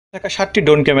টাকা 60টি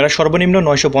drone camera সর্বনিম্ন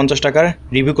 950 টাকার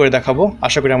রিভিউ করে দেখাবো।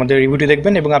 আশা করি আমাদের রিভিউটি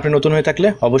দেখবেন এবং আপনি নতুন হয়ে থাকলে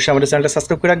অবশ্যই আমাদের চ্যানেলটা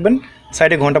সাবস্ক্রাইব করে রাখবেন।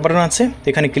 সাইডে ঘন্টা বাটন আছে,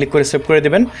 এখানে ক্লিক করে সেভ করে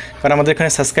দেবেন, কারণ আমাদের এখানে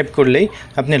সাবস্ক্রাইব করলেই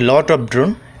আপনি লট অফ ড্রোন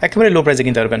একেবারে লো প্রাইসে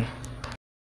কিনতে পারবেন।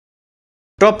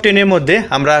 টপ 10-এর মধ্যে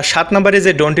আমরা 7 নম্বরে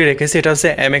যে ড্রোনটি রেখেছি এটা হচ্ছে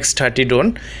MX30 ড্রোন।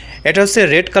 এটা হচ্ছে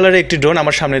রেড কালারের একটি ড্রোন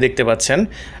আমার সামনে দেখতে পাচ্ছেন।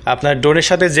 আপনার ড্রোনের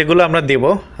সাথে যেগুলো আমরা দেব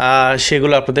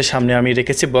সেগুলো আপনাদের সামনে আমি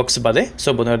রেখেছি বক্স বাদে।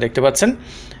 সব বন্ধুরা দেখতে পাচ্ছেন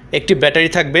একটি ব্যাটারি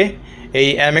থাকবে এই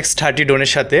MX30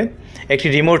 ড্রোনের সাথে, একটি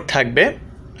রিমোট থাকবে,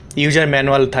 ইউজার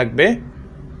ম্যানুয়াল থাকবে,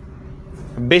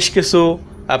 বেশ কিছু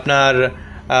আপনার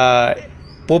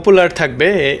পপুলার থাকবে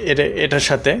এটার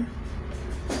সাথে,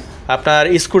 আপনার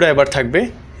স্ক্রুড্রাইভার থাকবে।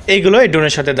 এইগুলো এই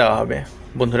ড্রোনের সাথে দেওয়া হবে।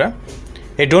 বন্ধুরা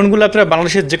এই ড্রোনগুলো আপনারা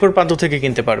বাংলাদেশের যে কোনো প্রান্ত থেকে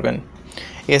কিনতে পারবেন,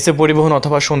 এসে পরিবহন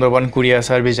অথবা সুন্দরবন কুরিয়ার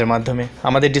সার্ভিসের মাধ্যমে।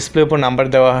 আমাদের ডিসপ্লের উপর নাম্বার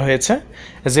দেওয়া হয়েছে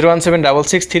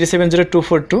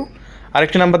 01766370242,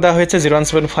 আরেকটি নাম্বার দেওয়া হয়েছে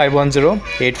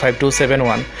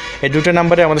 01751085271। এই দুটো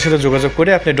নাম্বারে আমাদের সাথে যোগাযোগ করে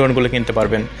আপনি ড্রোনগুলো কিনতে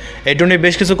পারবেন। এই ড্রোনের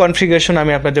বেশ কিছু কনফিগারেশন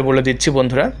আমি আপনাদের বলে দিচ্ছি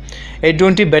বন্ধুরা। এই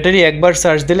ড্রোনটি ব্যাটারি একবার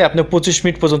চার্জ দিলে আপনি 25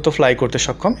 মিনিট পর্যন্ত ফ্লাই করতে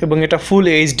সক্ষম এবং এটা ফুল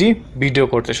এইচডি ভিডিও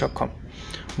করতে সক্ষম।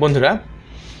 বন্ধুরা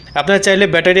আপনারা চাইলে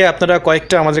ব্যাটারি আপনারা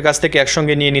কয়েকটা আমাদের কাছ থেকে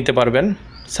একসঙ্গে নিয়ে নিতে পারবেন।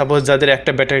 সাপোজ যাদের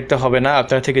একটা ব্যাটারিতে হবে না,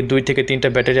 আপনারা থেকে 2 থেকে 3টা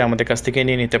ব্যাটারি আমাদের কাছ থেকে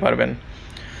নিয়ে নিতে পারবেন।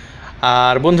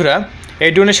 আর বন্ধুরা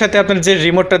এই ড্রোনের সাথে আপনার যে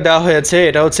রিমোটটা দেওয়া হয়েছে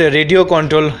এটা হচ্ছে রেডিও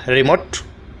কন্ট্রোল রিমোট।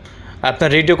 আপনার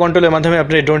রেডিও কন্ট্রোলের মাধ্যমে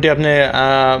আপনি এই ড্রোনটি আপনি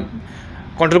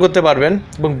কন্ট্রোল করতে পারবেন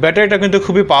এবং ব্যাটারিটা কিন্তু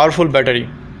খুবই পাওয়ারফুল ব্যাটারি।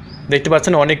 দেখতে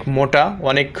পাচ্ছেন অনেক মোটা,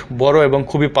 অনেক বড় এবং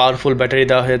খুবই পাওয়ারফুল ব্যাটারি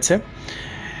দেওয়া হয়েছে।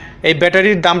 এই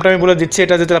ব্যাটারির দামটা আমি বলে দিচ্ছি,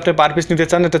 এটা যদি আপনি পার পিস নিতে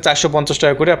চান এটা 450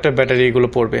 টাকা করে আপনার ব্যাটারিগুলো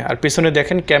পড়বে। আর পিছনে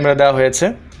দেখেন ক্যামেরা দেওয়া হয়েছে,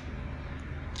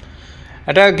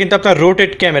 এটা কিন্তু আপনার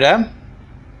রোটেট ক্যামেরা।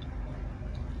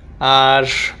 আর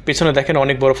পিছনে দেখেন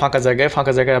অনেক বড় ফাঁকা জায়গায়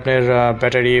আপনার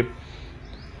ব্যাটারি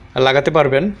লাগাতে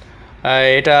পারবেন।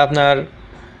 এটা আপনার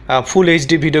ফুল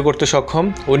এইচডি ভিডিও করতে সক্ষম,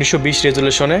 1920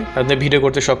 রেজুলেশনে আপনি ভিডিও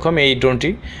করতে সক্ষম এই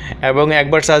ড্রোনটি, এবং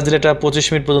একবার চার্জ দিলে এটা 25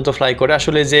 মিনিট পর্যন্ত ফ্লাই করে।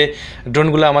 আসলে যে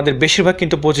ড্রোনগুলো আমাদের বেশিরভাগ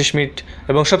কিন্তু 25 মিনিট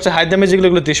এবং সবচেয়ে হাই দামে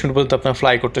যেগুলো 30 মিনিট পর্যন্ত আপনার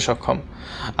ফ্লাই করতে সক্ষম।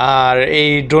 আর এই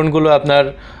ড্রোনগুলো আপনার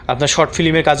শর্ট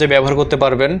ফিল্মের কাজে ব্যবহার করতে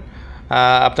পারবেন,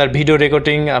 আপনার ভিডিও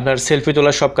রেকর্ডিং, আপনার সেলফি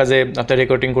তোলার সব কাজে আপনার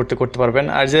রেকর্ডিং করতে পারবেন।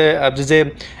 আর আপনি যে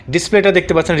ডিসপ্লেটা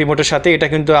দেখতে পাচ্ছেন রিমোটের সাথে, এটা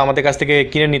কিন্তু আমাদের কাছ থেকে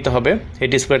কিনে নিতে হবে। এই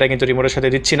ডিসপ্লেটা কিন্তু রিমোটের সাথে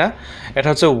দিচ্ছি না, এটা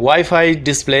হচ্ছে ওয়াইফাই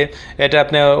ডিসপ্লে। এটা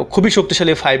আপনার খুবই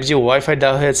শক্তিশালী 5G ওয়াইফাই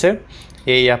দেওয়া হয়েছে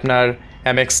এই আপনার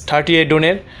MX30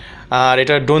 ড্রোনের। আর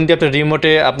এটা ড্রোন দিয়ে আপনার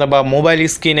রিমোটে আপনার বা মোবাইল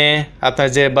স্ক্রিনে আপনার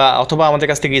অথবা আমাদের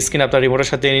কাছ থেকে স্ক্রিন আপনার রিমোটের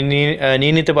সাথে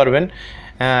নিয়ে নিতে পারবেন।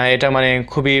 এটা মানে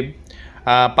খুবই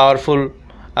পাওয়ারফুল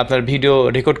আপনার ভিডিও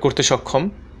রেকর্ড করতে সক্ষম।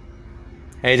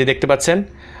 এই যে দেখতে পাচ্ছেন,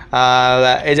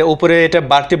 এই যে উপরে এটা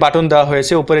বাড়তি বাটন দেওয়া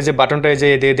হয়েছে, উপরে যে বাটনটা এই যে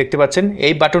দেখতে পাচ্ছেন,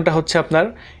 এই বাটনটা হচ্ছে আপনার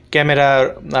ক্যামেরা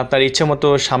আপনার ইচ্ছে মতো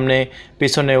সামনে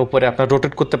পিছনে উপরে আপনার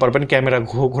রোটেট করতে পারবেন, ক্যামেরা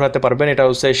ঘোরাতে পারবেন। এটা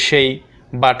হচ্ছে সেই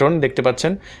বাটন দেখতে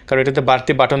পাচ্ছেন, কারণ এটাতে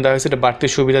বাড়তি বাটন দেওয়া হয়েছে, এটা বাড়তি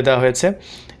সুবিধা দেওয়া হয়েছে।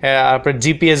 আপনার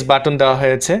GPS বাটন দেওয়া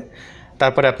হয়েছে,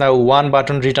 তারপরে আপনার 1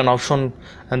 বাটন রিটার্ন অপশন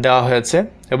দেওয়া হয়েছে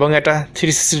এবং এটা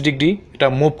 360 ডিগ্রি এটা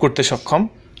মুভ করতে সক্ষম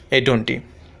এই ড্রোনটি।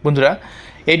 বন্ধুরা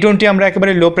এই ড্রোনটি আমরা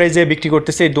একেবারে লো প্রাইসে বিক্রি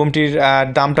করতেছি। এই ড্রোনটির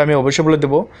দামটা আমি অবশ্যই বলে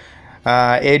দেবো।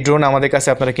 এই ড্রোন আমাদের কাছে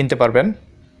আপনারা কিনতে পারবেন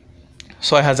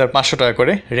 6500 টাকা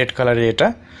করে, রেড কালারের এটা।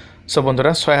 সো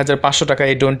বন্ধুরা 6500 টাকা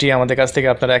এই ড্রোনটি আমাদের কাছ থেকে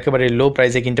আপনারা একেবারে লো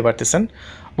প্রাইসে কিনতে পারতেছেন।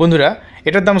 বন্ধুরা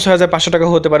এটার দাম 6500 টাকা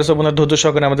হতে পারে। সো বন্ধুরা ধৈর্য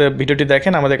সহকারে আমাদের ভিডিওটি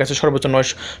দেখেন। আমাদের কাছে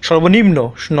সর্বনিম্ন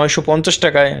 950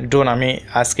 টাকায় ড্রোন আমি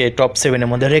আজকে টপ 7-এর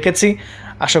মধ্যে রেখেছি,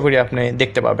 আশা করি আপনি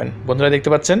দেখতে পাবেন। বন্ধুরা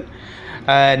দেখতে পাচ্ছেন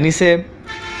নিচে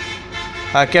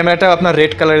ক্যামেরাটা আপনার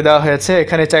রেড কালারে দেওয়া হয়েছে।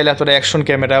 এখানে চাইলে আপনারা অ্যাকশন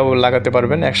ক্যামেরাও লাগাতে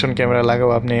পারবেন, অ্যাকশন ক্যামেরা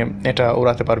লাগাও আপনি এটা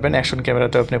উড়াতে পারবেন। অ্যাকশন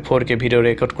ক্যামেরাতে আপনি 4K ভিডিও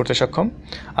রেকর্ড করতে সক্ষম।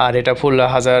 আর এটা ফুল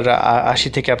 1080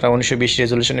 থেকে আপনার 1920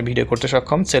 রেজুলেশনে ভিডিও করতে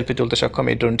সক্ষম, সেলফি তুলতে সক্ষম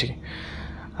এই ড্রোনটি।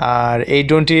 আর এই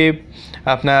ড্রোনটি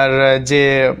আপনার যে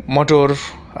মোটর,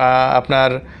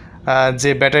 আপনার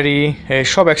যে ব্যাটারি,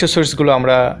 সব অ্যাক্সেসরিজগুলো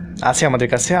আমরা আছে আমাদের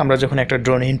কাছে। আমরা যখন একটা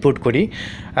ড্রোন ইনপুট করি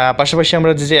পাশাপাশি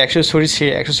আমরা যে অ্যাক্সেসরিজ সেই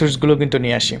অ্যাক্সেসরিজগুলো কিন্তু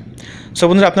নিয়ে আসি। সো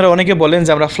বন্ধুরা আপনারা অনেকে বলেন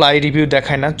যে আমরা ফ্লাই রিভিউ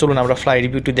দেখাই না, চলুন আমরা ফ্লাই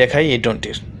রিভিউটি দেখাই এই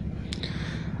ড্রোনটির।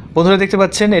 বন্ধুরা দেখতে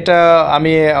পাচ্ছেন এটা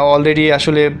আমি অলরেডি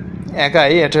আসলে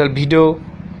একাই এটা ভিডিও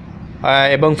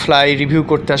এবং ফ্লাই রিভিউ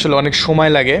করতে আসলে অনেক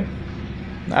সময় লাগে।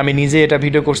 আমি নিজে এটা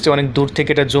ভিডিও করছি, অনেক দূর থেকে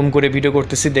এটা জুম করে ভিডিও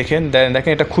করতেছি। দেখেন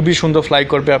এটা খুবই সুন্দর ফ্লাই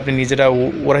করবে, আপনি নিজেরা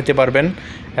ওড়াইতে পারবেন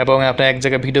এবং আপনার এক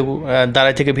জায়গায়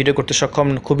দাঁড়ায় থেকে ভিডিও করতে সক্ষম।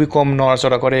 খুবই কম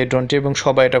নড়াচড়া করে এই ড্রোনটি এবং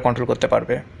সবাই এটা কন্ট্রোল করতে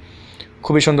পারবে।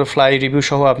 খুবই সুন্দর ফ্লাই রিভিউ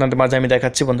সহ আপনাদের মাঝে আমি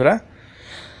দেখাচ্ছি বন্ধুরা।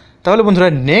 তাহলে বন্ধুরা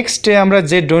নেক্সটে আমরা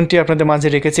যে ড্রোনটি আপনাদের মাঝে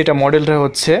রেখেছি এটা মডেলটা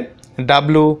হচ্ছে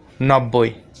W90।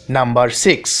 নাম্বার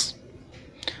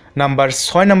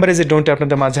 6 নম্বরে যে ড্রোনটা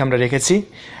আপনাদের মাঝে আমরা রেখেছি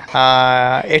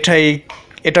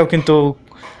এটাও কিন্তু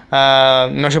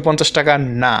 950 টাকা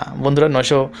না বন্ধুরা,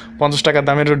 950 টাকা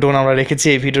দামের ড্রোন আমরা রেখেছি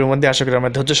এই ভিডিওর মধ্যে। আশা করি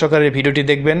আমরা ধৈর্য সহকারে ভিডিওটি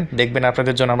দেখবেন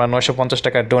আপনাদের জন্য আমরা 950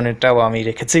 টাকার ড্রোনেরটাও আমি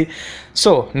রেখেছি।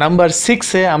 সো নাম্বার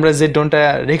 6-এ আমরা যে ড্রোনটা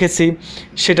রেখেছি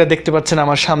সেটা দেখতে পাচ্ছেন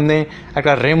আমার সামনে,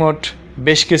 একটা রিমোট,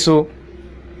 বেশ কিছু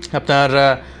আপনার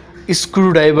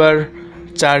স্ক্রুড্রাইভার,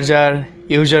 চার্জার,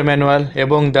 ইউজার ম্যানুয়াল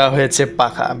এবং দেওয়া হয়েছে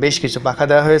পাখা, বেশ কিছু পাখা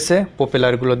দেওয়া হয়েছে,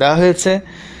 পপুলারগুলো দেওয়া হয়েছে।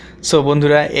 সো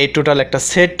বন্ধুরা এই টোটাল একটা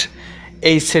সেট,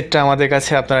 এই সেটটা আমাদের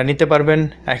কাছে আপনারা নিতে পারবেন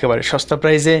একেবারে সস্তা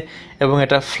প্রাইসে এবং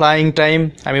এটা ফ্লাইং টাইম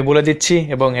আমি বলে দিচ্ছি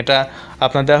এবং এটা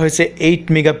আপনার দেওয়া হয়েছে 8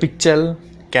 মেগাপিক্সেল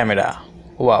ক্যামেরা।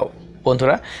 ওয়াও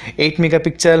বন্ধুরা, 8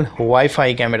 মেগাপিক্সেল ওয়াইফাই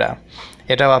ক্যামেরা,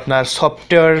 এটাও আপনার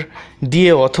সফটওয়্যার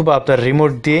দিয়ে অথবা আপনার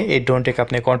রিমোট দিয়ে এই ড্রোনটিকে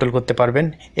আপনি কন্ট্রোল করতে পারবেন।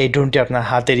 এই ড্রোনটি আপনার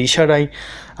হাতের ইশারায়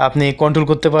আপনি কন্ট্রোল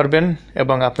করতে পারবেন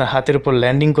এবং আপনার হাতের উপর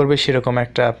ল্যান্ডিং করবে সেরকম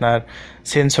একটা আপনার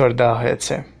সেন্সর দেওয়া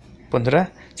হয়েছে বন্ধুরা।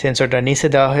 সেন্সরটা নিচে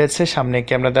দেওয়া হয়েছে, সামনে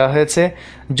ক্যামেরা দেওয়া হয়েছে,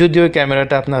 যদিও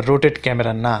ক্যামেরাটা আপনার রোটেট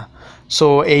ক্যামেরা না। সো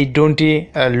এই ড্রোনটি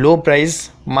লো প্রাইস,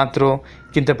 মাত্র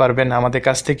কিনতে পারবেন আমাদের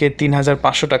কাছ থেকে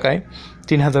 3500 টাকায়।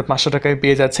 3500 টাকায়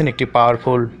পেয়ে যাচ্ছেন একটি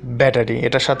পাওয়ারফুল ব্যাটারি,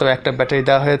 এটার সাথেও একটা ব্যাটারি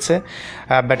দেওয়া হয়েছে,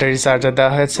 ব্যাটারি চার্জার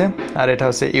দেওয়া হয়েছে, আর এটা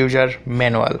হচ্ছে ইউজার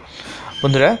ম্যানুয়াল।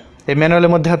 বন্ধুরা এই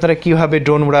ম্যানুয়ালের মধ্যে আপনারা কীভাবে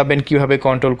ড্রোন উড়াবেন, কীভাবে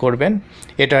কন্ট্রোল করবেন,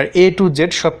 এটার A to Z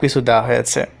সব কিছু দেওয়া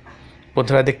হয়েছে।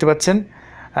 বন্ধুরা দেখতে পাচ্ছেন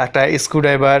একটা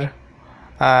স্ক্রুড্রাইভার,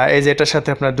 এই যে এটার সাথে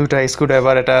আপনার 2টা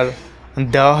স্ক্রুড্রাইভার এটার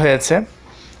দেওয়া হয়েছে।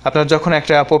 আপনার যখন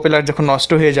একটা পপুলার যখন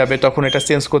নষ্ট হয়ে যাবে তখন এটা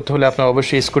চেঞ্জ করতে হলে আপনার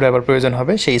অবশ্যই স্ক্রুড্রাইভার প্রয়োজন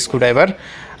হবে, সেই স্ক্রুড্রাইভার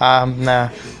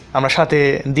আমরা সাথে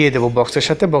দিয়ে দেবো, বক্সের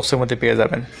সাথে, বক্সের মধ্যে পেয়ে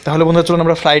যাবেন। তাহলে বন্ধুরা চলুন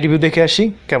আমরা ফ্লাই রিভিউ দেখে আসি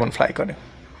কেমন ফ্লাই করে।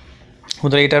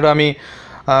 বন্ধুরা এটারও আমি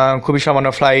খুবই সামান্য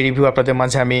ফ্লাই রিভিউ আপনাদের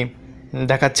মাঝে আমি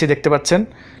দেখাচ্ছি, দেখতে পাচ্ছেন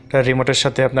রিমোটের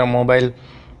সাথে আপনার মোবাইল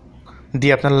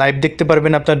দিয়ে আপনার লাইভ দেখতে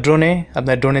পারবেন। আপনার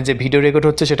ড্রোনে যে ভিডিও রেকর্ড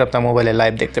হচ্ছে সেটা আপনার মোবাইলে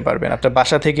লাইভ দেখতে পারবেন। আপনার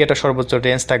বাসা থেকে এটা সর্বোচ্চ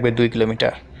রেঞ্জ থাকবে 2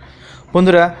 কিলোমিটার।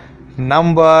 বন্ধুরা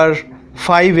নাম্বার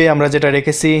 5-এ আমরা যেটা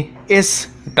রেখেছি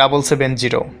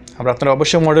S770, আপনারা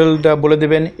অবশ্যই মডেলটা বলে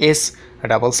দেবেন,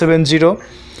 S770।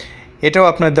 এটাও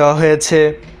আপনার দেওয়া হয়েছে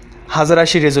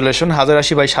 1080 রেজুলেশন,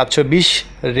 1080x720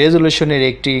 রেজুলেশনের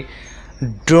একটি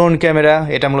ড্রোন ক্যামেরা।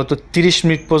 এটা মূলত 30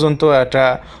 মিনিট পর্যন্ত একটা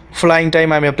ফ্লাইং টাইম,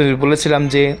 আমি আপনাদের বলেছিলাম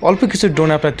যে অল্প কিছু ড্রোন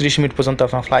আপনার 30 মিনিট পর্যন্ত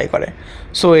আপনার ফ্লাই করে।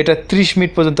 সো এটা 30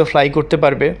 মিনিট পর্যন্ত ফ্লাই করতে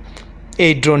পারবে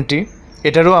এই ড্রোনটি।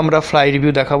 এটারও আমরা ফ্লাই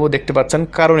রিভিউ দেখাবো, দেখতে পাচ্ছেন,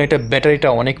 কারণ এটা ব্যাটারিটা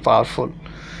অনেক পাওয়ারফুল।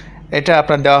 এটা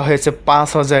আপনার দেওয়া হয়েছে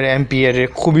 5000 অ্যাম্পিয়ারের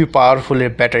খুবই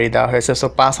পাওয়ারফুলের ব্যাটারি দেওয়া হয়েছে। সো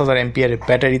 5000 অ্যাম্পিয়ারের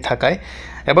ব্যাটারি থাকায়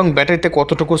এবং ব্যাটারিতে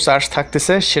কতটুকু চার্জ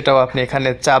থাকতেছে সেটাও আপনি এখানে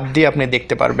চাপ দিয়ে আপনি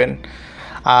দেখতে পারবেন।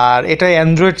 আর এটা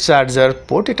অ্যান্ড্রয়েড চার্জার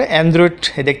পোর্ট, এটা অ্যান্ড্রয়েড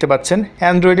দেখতে পাচ্ছেন,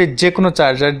 অ্যান্ড্রয়েডের যে কোনো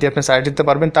চার্জার দিয়ে আপনি চার্জ দিতে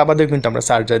পারবেন, তা বাদেও কিন্তু আমরা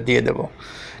চার্জার দিয়ে দেবো।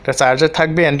 এটা চার্জার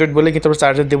থাকবে, অ্যান্ড্রয়েড বলে কিন্তু আমরা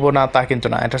চার্জার দেবো না তা কিন্তু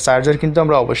না, এটা চার্জার কিন্তু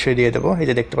আমরা অবশ্যই দিয়ে দেবো। এই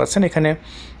যে দেখতে পাচ্ছেন এখানে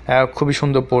খুবই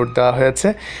সুন্দর পোর্ট দেওয়া হয়েছে।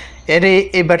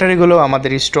 এই ব্যাটারিগুলো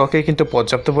আমাদের স্টকে কিন্তু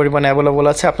পর্যাপ্ত পরিমাণে অ্যাভেলেবল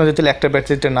আছে। আপনার যদি একটা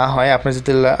ব্যাটারিতে না হয়, আপনার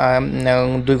যদি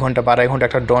 2 ঘন্টা বা 2.5 ঘন্টা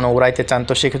একটা ড্রোন উড়াইতে চান,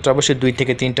 তো সেক্ষেত্রে অবশ্যই 2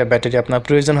 থেকে 3টা ব্যাটারি আপনার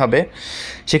প্রয়োজন হবে।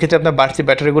 সেক্ষেত্রে আপনার বাড়তি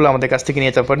ব্যাটারিগুলো আমাদের কাছ থেকে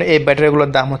নিয়ে যেতে পারেন। এই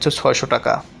ব্যাটারিগুলোর দাম হচ্ছে 600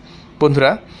 টাকা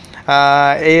বন্ধুরা।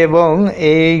 এবং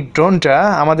এই ড্রোনটা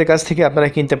আমাদের কাছ থেকে আপনারা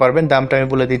কিনতে পারবেন, দামটা আমি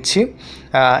বলে দিচ্ছি।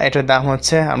 এটার দাম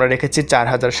হচ্ছে আমরা রেখেছি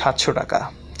 4700 টাকা।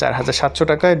 4700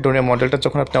 টাকায় ড্রোনের মডেলটা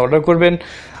যখন আপনি অর্ডার করবেন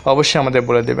অবশ্যই আমাদের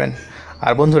বলে দেবেন।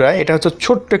 আর বন্ধুরা এটা হচ্ছে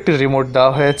ছোট্ট একটি রিমোট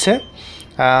দেওয়া হয়েছে,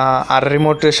 আর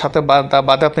রিমোটের সাথে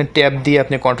বাদে আপনি ট্যাব দিয়ে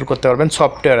আপনি কন্ট্রোল করতে পারবেন।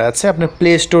 সফটওয়্যার আছে, আপনি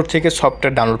প্লে স্টোর থেকে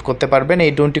সফটওয়্যার ডাউনলোড করতে পারবেন।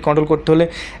 এই ড্রোনটি কন্ট্রোল করতে হলে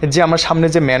যে আমার সামনে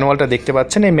যে ম্যানুয়ালটা দেখতে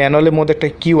পাচ্ছেন, এই ম্যানুয়ালের মধ্যে একটা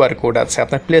কিউআর কোড আছে।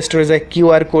 আপনার প্লে স্টোরে যায়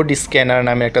কিউআর কোড স্ক্যানার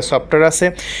নামে একটা সফটওয়্যার আছে।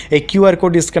 এই কিউআর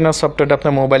কোড স্ক্যানার সফটওয়্যারটা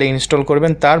আপনার মোবাইলে ইনস্টল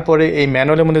করবেন। তারপরে এই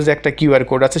ম্যানুয়ালের মধ্যে যে একটা কিউআর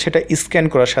কোড আছে সেটা স্ক্যান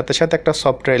করার সাথে সাথে একটা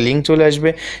সফটওয়্যার লিঙ্ক চলে আসবে,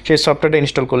 সেই সফটওয়্যারটা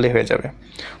ইনস্টল করলে হয়ে যাবে।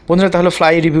 বন্ধুরা তাহলে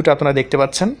ফ্লাই রিভিউটা আপনারা দেখতে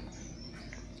পাচ্ছেন,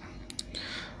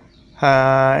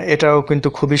 এটাও কিন্তু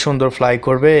খুবই সুন্দর ফ্লাই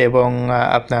করবে এবং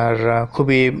আপনার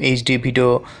খুবই এইচডি ভিডিও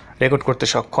রেকর্ড করতে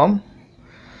সক্ষম।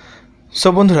 সো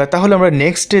বন্ধুরা তাহলে আমরা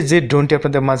নেক্সটে যে ড্রোনটি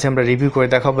আপনাদের মাঝে আমরা রিভিউ করে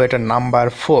দেখাবো, এটা নাম্বার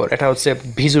 4, এটা হচ্ছে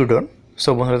ভিজু ড্রোন। সো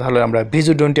বন্ধুরা তাহলে আমরা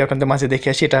ভিজু ড্রোনটি আপনাদের মাঝে দেখে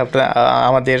আসি। এটা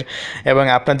আমাদের এবং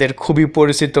আপনাদের খুবই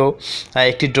পরিচিত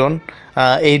একটি ড্রোন।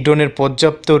 এই ড্রোনের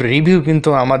পর্যাপ্ত রিভিউ কিন্তু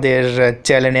আমাদের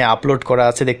চ্যানেলে আপলোড করা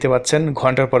আছে, দেখতে পাচ্ছেন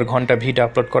ঘন্টার পর ঘন্টা ভিডিও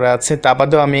আপলোড করা আছে। তা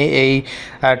বাদেও আমি এই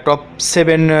টপ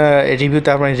 7 রিভিউতে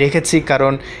আপনার রেখেছি,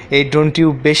 কারণ এই ড্রোনটিও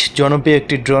বেশ জনপ্রিয়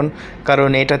একটি ড্রোন। কারণ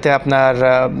এটাতে আপনার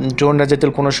ড্রোনটা যদি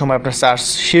কোনো সময় আপনার চার্জ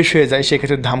শেষ হয়ে যায়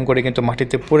সেক্ষেত্রে ধাম করে কিন্তু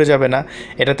মাটিতে পড়ে যাবে না।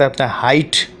 এটাতে আপনার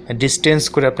হাইট ডিস্টেন্স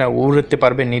করে আপনার উড়তে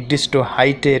পারবেন, নির্দিষ্ট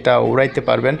হাইটে এটা উড়াইতে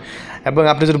পারবেন। এবং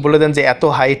আপনি যদি বলে দেন যে এত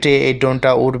হাইটে এই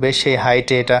ড্রোনটা উড়বে, সেই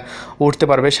হাইটে এটা উঠতে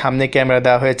পারবে। সামনে ক্যামেরা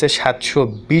দেওয়া হয়েছে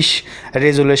 720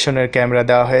 রেজুলেশনের ক্যামেরা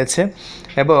দেওয়া হয়েছে,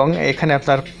 এবং এখানে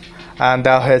আপনার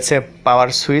দেওয়া হয়েছে পাওয়ার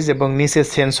সুইচ, এবং নিচে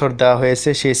সেন্সর দেওয়া হয়েছে।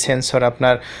 সেই সেন্সর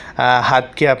আপনার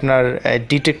হাতকে আপনার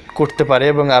ডিটেক্ট করতে পারে,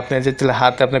 এবং আপনি যদি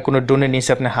আপনার কোনো ড্রোনের নিচে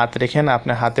আপনি হাত রেখেন,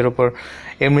 আপনার হাতের উপর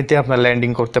এমনিতে আপনার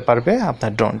ল্যান্ডিং করতে পারবে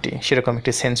আপনার ড্রোনটি। সেরকম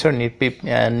একটি সেন্সর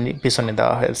পিছনে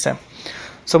দেওয়া হয়েছে।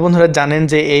 সো বন্ধুরা, জানেন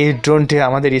যে এই ড্রোনটি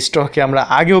আমাদের স্টকে আমরা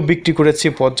আগেও বিক্রি করেছি,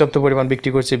 পর্যাপ্ত পরিমাণ বিক্রি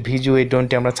করেছি। ভিজু এই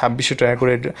ড্রোনটি আমরা 2600 টাকা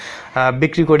করে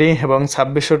বিক্রি করি, এবং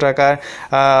 2600 টাকা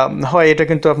হয়। এটা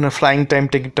কিন্তু আপনার ফ্লাইং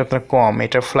টাইমটা কিন্তু আপনার কম।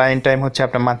 এটার ফ্লাইং টাইম হচ্ছে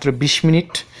আপনার মাত্র 20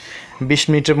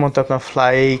 মিনিটের মতো আপনার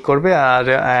ফ্লাই করবে। আর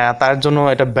তার জন্য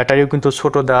এটা ব্যাটারিও কিন্তু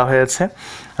ছোট দেওয়া হয়েছে,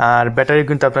 আর ব্যাটারি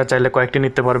কিন্তু আপনারা চাইলে কয়েকটি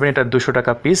নিতে পারবেন। এটা 200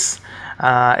 টাকা পিস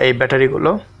এই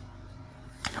ব্যাটারিগুলো।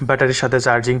 ব্যাটারির সাথে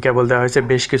চার্জিং কেবল দেওয়া হয়েছে,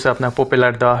 বেশ কিছু আপনার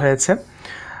পপুলার দেওয়া হয়েছে,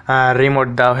 রিমোট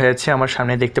দেওয়া হয়েছে। আমার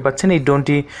সামনে দেখতে পাচ্ছেন এই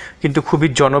ড্রোনটি কিন্তু খুবই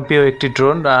জনপ্রিয় একটি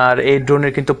ড্রোন, আর এই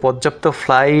ড্রোনের কিন্তু পর্যাপ্ত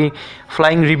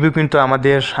ফ্লাইং রিভিউ কিন্তু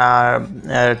আমাদের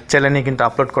চ্যানেলে কিন্তু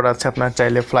আপলোড করা আছে। আপনারা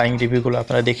চাইলে ফ্লাইং রিভিউগুলো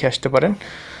আপনারা দেখে আসতে পারেন।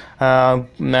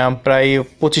 প্রায়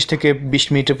 25 থেকে 20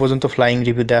 মিনিটের পর্যন্ত ফ্লাইং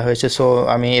রিভিউ দেওয়া হয়েছে। সো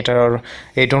আমি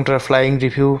এই ড্রোনটার ফ্লাইং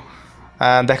রিভিউ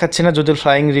দেখাচ্ছি না। যদি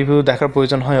ফ্লাইং রিভিউ দেখার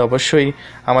প্রয়োজন হয় অবশ্যই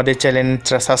আমাদের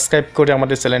চ্যানেলটা সাবস্ক্রাইব করে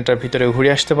আমাদের চ্যানেলটার ভিতরে ঘুরে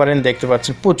আসতে পারেন। দেখতে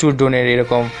পাচ্ছেন প্রচুর ড্রোনের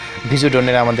এরকম ভিজু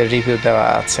ড্রোনের আমাদের রিভিউ দেওয়া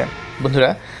আছে বন্ধুরা।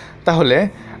 তাহলে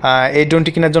এই ড্রোনটি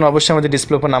কেনার জন্য অবশ্যই আমাদের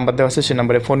ডিসপ্লে উপর নাম্বার দেওয়া আছে, সেই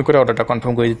নাম্বারে ফোন করে অর্ডারটা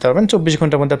কনফার্ম করে দিতে পারবেন। 24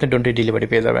 ঘন্টার মধ্যে আপনি ড্রোনটি ডেলিভারি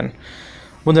পেয়ে যাবেন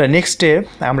বন্ধুরা। নেক্সটে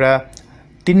আমরা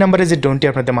 3 নম্বরে যে ড্রোনটি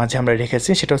আপনাদের মাঝে আমরা রেখেছি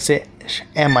সেটা হচ্ছে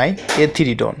MI A3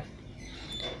 ড্রোন।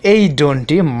 এই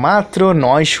ড্রোনটি মাত্র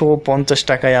 950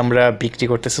 টাকায় আমরা বিক্রি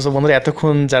করতেছি। সো বন্ধুরা,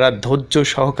 এতক্ষণ যারা ধৈর্য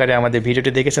সহকারে আমাদের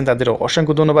ভিডিওটি দেখেছেন তাদের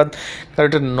অসংখ্য ধন্যবাদ, কারণ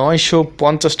এটা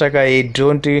 950 টাকা এই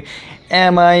ড্রোনটি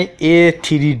MI A3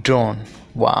 ড্রোন।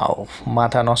 ওয়াও,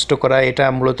 মাথা নষ্ট করা। এটা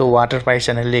মূলত ওয়াটার পাই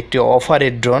চ্যানেলে একটি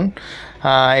অফারের ড্রোন।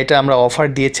 এটা আমরা অফার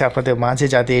দিয়েছি আপনাদের মাঝে,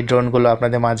 যাতে এই ড্রোনগুলো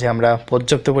আপনাদের মাঝে আমরা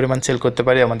পর্যাপ্ত পরিমাণ সেল করতে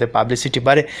পারি, আমাদের পাবলিসিটি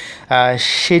বাড়ে।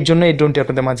 সেই জন্য এই ড্রোনটি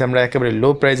আপনাদের মাঝে আমরা একেবারে লো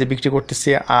প্রাইসে বিক্রি করতেছি।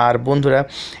 আর বন্ধুরা,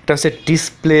 এটা হচ্ছে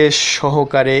ডিসপ্লে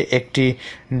সহকারে একটি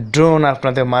ড্রোন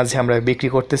আপনাদের মাঝে আমরা বিক্রি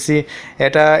করতেছি।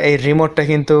 এই রিমোটটা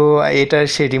কিন্তু এটা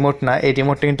সেই রিমোট না, এই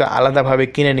রিমোটটা কিন্তু আলাদাভাবে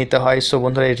কিনে নিতে হয়। সো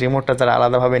বন্ধুরা, এই রিমোটটা যারা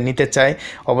আলাদাভাবে নিতে চায়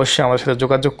অবশ্যই আমাদের সাথে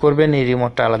যোগাযোগ করবেন। এই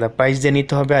রিমোটটা আলাদা প্রাইস দিয়ে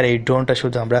নিতে হবে, আর এই ড্রোনটা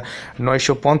শুধু আমরা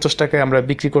 950 টাকায় আমরা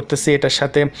বিক্রি করতেছি। এটার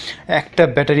সাথে একটা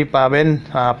ব্যাটারি পাবেন,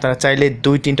 আপনারা চাইলে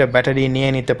 2-3টা ব্যাটারি নিয়ে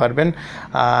নিতে পারবেন।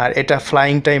 আর এটা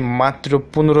ফ্লাইং টাইম মাত্র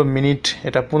 15 মিনিট।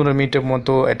 এটা 15 মিনিটের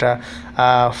মতো এটা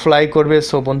ফ্লাই করবে।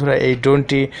 সো বন্ধুরা, এই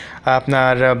ড্রোনটি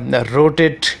আপনার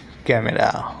রোটেট ক্যামেরা,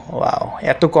 ওয়াও,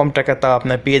 এত কম টাকা তাও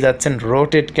আপনার পেয়ে যাচ্ছেন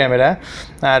রোটেট ক্যামেরা।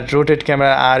 আর রোটেট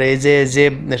ক্যামেরা, আর এই যে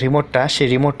রিমোটটা, সেই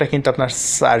রিমোটটা কিন্তু আপনার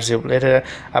চার্জেবল। এটা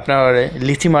আপনার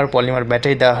লিথিয়াম আর পলিমার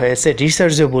ব্যাটারি দেওয়া হয়েছে,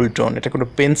 রিচার্জেবল ড্রোন। এটা কোনো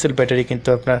পেন্সিল ব্যাটারি কিন্তু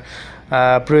আপনার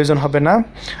প্রয়োজন হবে না।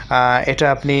 এটা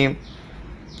আপনি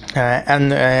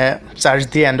চার্জ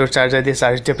দিয়ে, অ্যান্ড্রয়েড চার্জার দিয়ে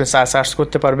চার্জ দিয়ে আপনি চার্জ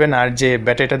করতে পারবেন। আর যে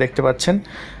ব্যাটারিটা দেখতে পাচ্ছেন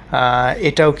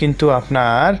এটাও কিন্তু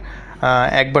আপনার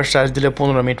একবার চার্জ দিলে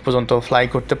 15 মিনিট পর্যন্ত ফ্লাই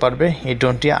করতে পারবে। এই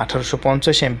ড্রোনটি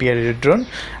 1850 এমপিয়ারের ড্রোন,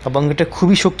 এবং এটা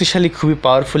খুবই শক্তিশালী, খুবই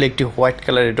পাওয়ারফুল একটি হোয়াইট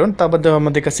কালারের ড্রোন। তার বাদে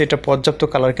আমাদের কাছে এটা পর্যাপ্ত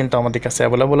কালার কিন্তু আমাদের কাছে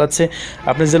অ্যাভেলেবল আছে।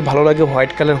 আপনি যদি ভালো লাগে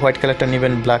হোয়াইট কালারটা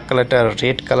নেবেন, ব্ল্যাক কালারটা,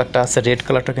 রেড কালারটা আছে, রেড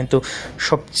কালারটা কিন্তু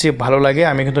সবচেয়ে ভালো লাগে।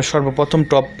 আমি কিন্তু সর্বপ্রথম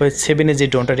টপ 7-এ যে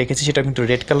ড্রোনটা রেখেছি সেটা কিন্তু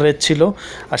রেড কালারের ছিল,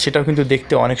 আর সেটাও কিন্তু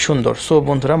দেখতে অনেক সুন্দর। সো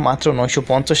বন্ধুরা, মাত্র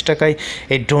 950 টাকায়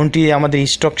এই ড্রোনটি আমাদের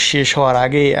স্টক শেষ হওয়ার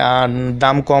আগে,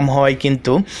 দাম কম হয়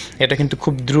কিন্তু এটা কিন্তু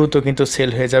খুব দ্রুত কিন্তু সেল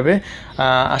হয়ে যাবে।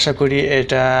 আশা করি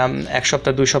এটা 1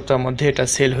 সপ্তাহ 2 সপ্তাহের মধ্যে এটা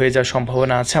সেল হয়ে যাওয়ার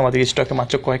সম্ভাবনা আছে। আমাদের স্টকে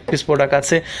মাত্র কয়েক পিস প্রোডাক্ট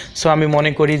আছে। সো আমি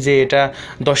মনে করি যে এটা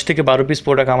 10 থেকে 12 পিস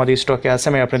প্রোডাক্ট আমাদের স্টকে আছে।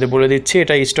 আমি আপনাদের বলে দিচ্ছি,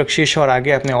 এটা স্টক শেষ হওয়ার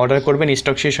আগে আপনি অর্ডার করবেন।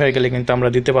 স্টক শেষ হয়ে গেলে কিন্তু আমরা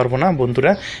দিতে পারবো না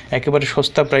বন্ধুরা। একেবারে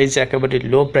সস্তা প্রাইসে, একেবারে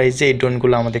লো প্রাইসে এই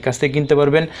ড্রোনগুলো আমাদের কাছ থেকে কিনতে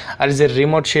পারবেন। আর যে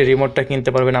রিমোট, সেই রিমোটটা কিনতে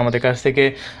পারবেন আমাদের কাছ থেকে।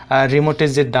 রিমোটের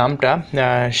যে দামটা,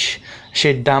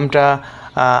 সেই দামটা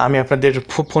আমি আপনাদের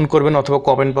ফোন করবেন অথবা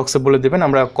কমেন্ট বক্সে বলে দেবেন,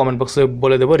 আমরা কমেন্ট বক্সে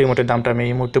বলে দেবো। রিমোটের দামটা আমি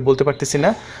এই মুহূর্তে বলতে পারতেছি না।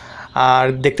 আর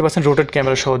দেখতে পাচ্ছেন রোটেট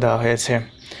ক্যামেরা সহ দেওয়া হয়েছে।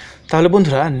 তাহলে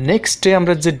বন্ধুরা, নেক্সটে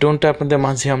আমরা যে ড্রোনটা আপনাদের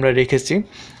মাঝে আমরা রেখেছি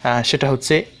সেটা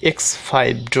হচ্ছে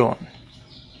X5 ড্রোন।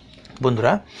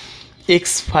 বন্ধুরা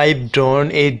X5 ড্রোন,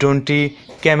 এই ড্রোনটি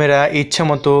ক্যামেরা ইচ্ছা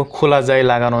মতো খোলা যায়,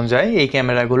 লাগানো যায়। এই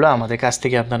ক্যামেরাগুলো আমাদের কাছ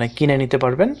থেকে আপনারা কিনে নিতে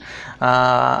পারবেন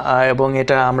এবং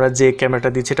এটা আমরা যে ক্যামেরাটা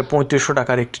দিচ্ছি এটা 3500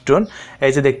 টাকার একটি ড্রোন।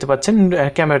 এই যে দেখতে পাচ্ছেন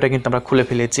ক্যামেরাটা কিন্তু আমরা খুলে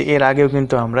ফেলেছি। এর আগেও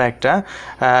কিন্তু আমরা একটা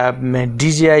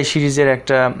DJI সিরিজের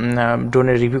একটা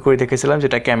ড্রোনের রিভিউ করে দেখেছিলাম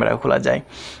যেটা ক্যামেরা খোলা যায়।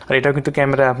 আর এটাও কিন্তু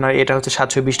ক্যামেরা আপনার এটা হচ্ছে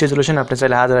 720 রেজলিউশন, আপনি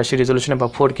চাইলে 1080 রেজলিউশনে বা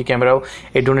 4K ক্যামেরাও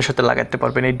এই ড্রোনের সাথে লাগাতে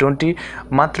পারবেন। এই ড্রোনটি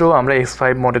মাত্র আমরা X5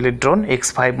 মডেলের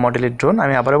ড্রোন।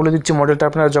 আমি আবারও বলে দিচ্ছি, মডেলটা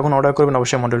আপনারা যখন অর্ডার করবেন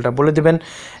অবশ্যই মডেলটা বলে দেবেন।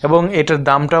 এবং এটার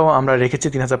দামটাও আমরা রেখেছি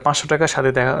 3500 টাকা,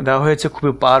 সাথে দেওয়া হয়েছে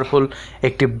খুবই পাওয়ারফুল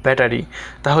একটি ব্যাটারি।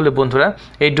 তাহলে বন্ধুরা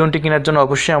এই ড্রোনটি কেনার জন্য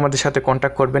অবশ্যই আমাদের সাথে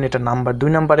কন্ট্যাক্ট করবেন, এটা নাম্বার 2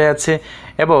 নম্বরে আছে।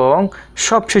 এবং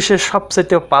সবশেষে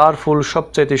সবচাইতে পাওয়ারফুল,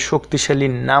 সবচাইতে শক্তিশালী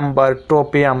নাম্বার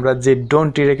টপে আমরা যে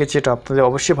ড্রোনটি রেখেছি এটা আপনাদের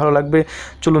অবশ্যই ভালো লাগবে।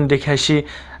 চলুন দেখে আসি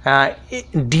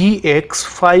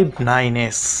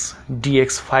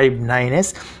DX59S।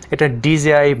 এটা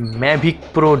DJI ম্যাভিক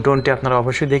প্রো ড্রোনটি আপনারা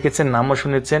অবশ্যই দেখেছেন, নামও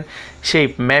শুনেছেন। সেই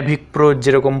ম্যাভিক প্রো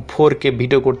যেরকম 4K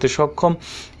ভিডিও করতে সক্ষম,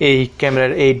 এই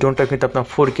ক্যামেরার এই ড্রোনটা কিন্তু আপনার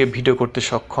 4K ভিডিও করতে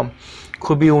সক্ষম।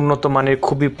 খুবই উন্নত মানের,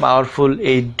 খুবই পাওয়ারফুল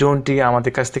এই ড্রোনটি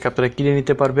আমাদের কাছ থেকে আপনারা কিনে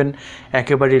নিতে পারবেন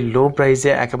একেবারে লো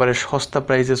প্রাইসে, একেবারে সস্তা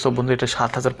প্রাইসে। সব বন্ধু এটা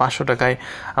 7500 টাকায়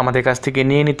আমাদের কাছ থেকে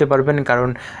নিয়ে নিতে পারবেন। কারণ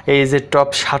এই যে টপ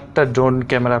 7টা ড্রোন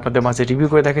ক্যামেরা আপনাদের মাঝে রিভিউ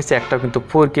করে দেখেছি, একটাও কিন্তু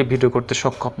 4K ভিডিও করতে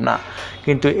সক্ষম না,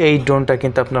 কিন্তু এই ড্রোনটা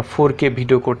কিন্তু আপনার 4K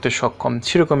ভিডিও করতে সক্ষম।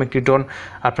 সেরকম একটি ড্রোন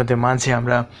আপনাদের মাঝে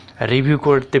আমরা রিভিউ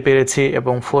করতে পেরেছি।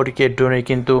 এবং 4K ড্রোনের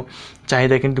কিন্তু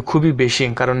চাহিদা কিন্তু খুবই বেশি,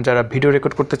 কারণ যারা ভিডিও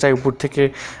রেকর্ড করতে চায় উপর থেকে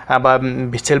বা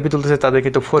সেলফি তুলতে চায় তাদের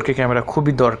কিন্তু 4K ক্যামেরা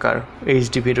খুবই দরকার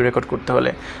HD ভিডিও রেকর্ড করতে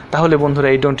হলে। তাহলে বন্ধুরা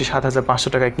এই ড্রোনটি 7500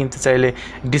 টাকায় কিনতে চাইলে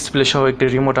ডিসপ্লে সহ একটি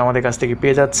রিমোট আমাদের কাছ থেকে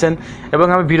পেয়ে যাচ্ছেন। এবং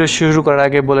আমি ভিডিও শুরু করার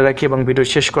আগে বলে রাখি এবং ভিডিও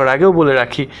শেষ করার আগেও বলে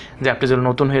রাখি যে আপনি যদি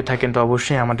নতুন হয়ে থাকেন তো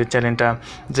অবশ্যই আমাদের চ্যানেলটা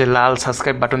যে লাল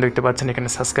সাবস্ক্রাইব বাটন দেখতে পাচ্ছেন এখানে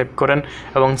সাবস্ক্রাইব করেন,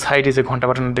 এবং সাইডে যে ঘন্টা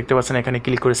বাটন দেখতে পাচ্ছেন এখানে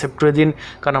ক্লিক করে সেভ করে দিন।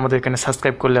 কারণ আমাদের এখানে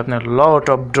সাবস্ক্রাইব করলে আপনার লট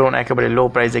অফ ড্রোন একেবারে লো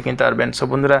প্রাইসে কিনতে পারবেন। সো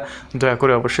বন্ধুরা দয়া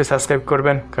করে অবশ্যই সাবস্ক্রাইব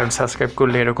করবেন, কারণ সাবস্ক্রাইব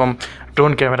করলে এরকম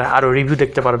ড্রোন ক্যামেরা আরও রিভিউ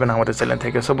দেখতে পারবেন আমাদের চ্যানেল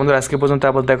থেকে। সো বন্ধুরা আজকে পর্যন্ত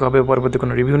আবার দেখা হবে পরবর্তী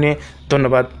কোনো রিভিউ নিয়ে।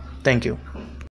 ধন্যবাদ, থ্যাংক ইউ।